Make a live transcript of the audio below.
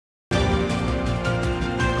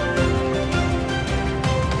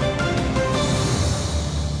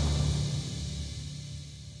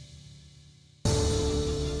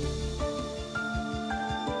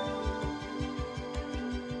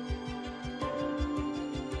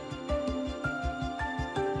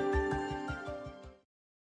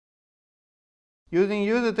Using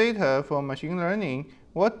user data for machine learning,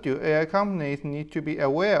 what do AI companies need to be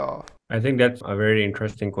aware of? I think that's a very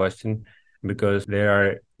interesting question because there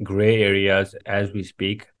are gray areas as we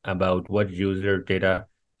speak about what user data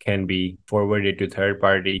can be forwarded to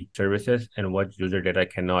third-party services and what user data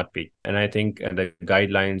cannot be. And I think the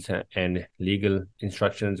guidelines and legal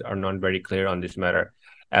instructions are not very clear on this matter.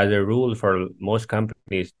 As a rule for most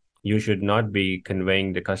companies, you should not be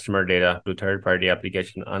conveying the customer data to third-party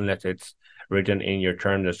application unless it's written in your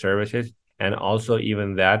terms of services. And also,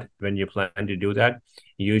 even that, when you plan to do that,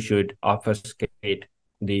 you should obfuscate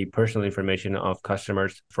the personal information of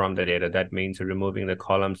customers from the data. That means removing the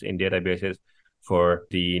columns in databases for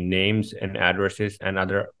the names and addresses and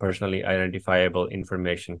other personally identifiable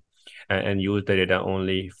information, and use the data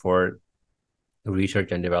only for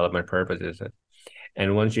research and development purposes.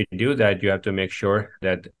 And once you do that, you have to make sure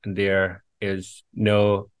that there is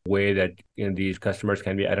no way that these customers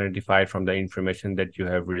can be identified from the information that you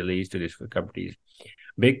have released to these companies.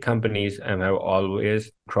 Big companies have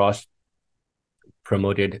always cross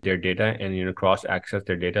promoted their data and cross access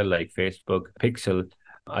their data, like Facebook Pixel,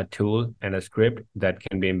 a tool and a script that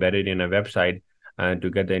can be embedded in a website to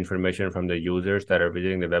get the information from the users that are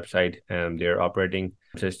visiting the website and their operating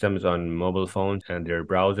systems on mobile phones and their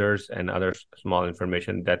browsers and other small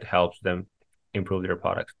information that helps them improve their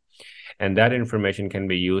products. And that information can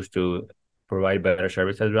be used to provide better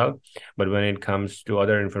service as well. But when it comes to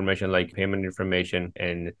other information like payment information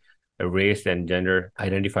and race and gender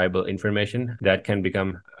identifiable information, that can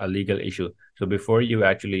become a legal issue. So before you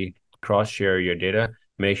actually cross share your data,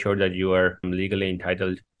 make sure that you are legally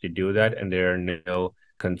entitled to do that and there are no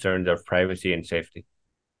concerns of privacy and safety.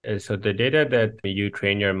 So the data that you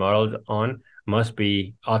train your models on must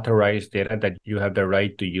be authorized data that you have the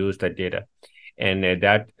right to use that data. And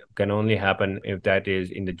that can only happen if that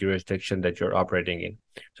is in the jurisdiction that you're operating in.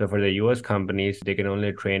 So for the US companies, they can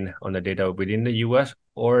only train on the data within the US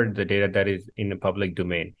or the data that is in the public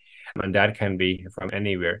domain. And that can be from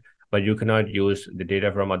anywhere. But you cannot use the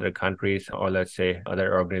data from other countries or, let's say,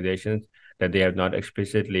 other organizations that they have not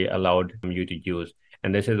explicitly allowed you to use.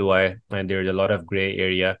 And this is why there's a lot of gray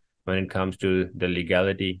area when it comes to the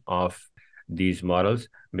legality of these models,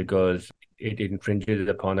 because it infringes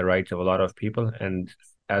upon the rights of a lot of people. And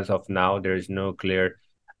as of now, there is no clear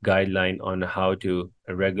guideline on how to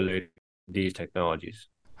regulate these technologies.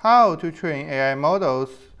 How to train AI models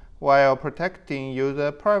while protecting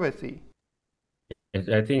user privacy?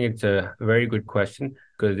 I think it's a very good question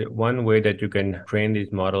because one way that you can train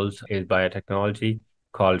these models is by a technology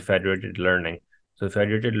called federated learning. So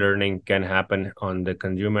federated learning can happen on the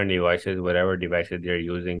consumer devices, whatever devices they're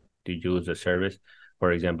using to use the service.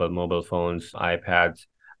 For example, mobile phones, iPads,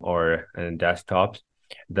 or desktops.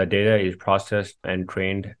 The data is processed and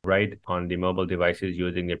trained right on the mobile devices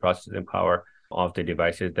using the processing power of the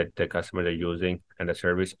devices that the customers are using and the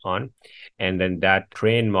service on. And then that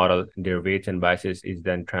trained model, their weights and biases is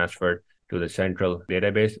then transferred to the central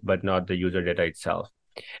database, but not the user data itself.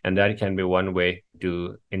 And that can be one way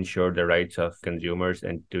to ensure the rights of consumers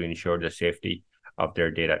and to ensure the safety of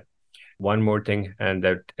their data. One more thing and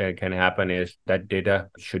that can happen is that data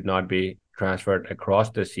should not be transferred across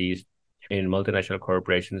the seas in multinational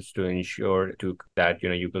corporations to ensure that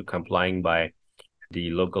you could complying by the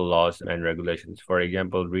local laws and regulations. For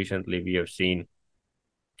example, recently we have seen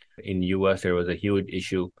in US there was a huge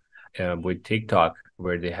issue with TikTok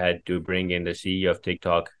where they had to bring in the CEO of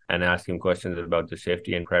TikTok and ask him questions about the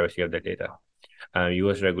safety and privacy of the data.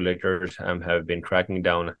 US regulators have been cracking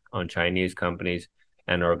down on Chinese companies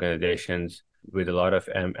and organizations with a lot of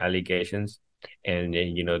allegations. And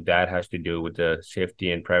that has to do with the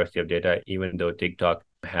safety and privacy of data, even though TikTok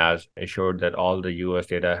has assured that all the US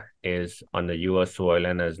data is on the US soil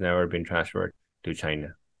and has never been transferred to China.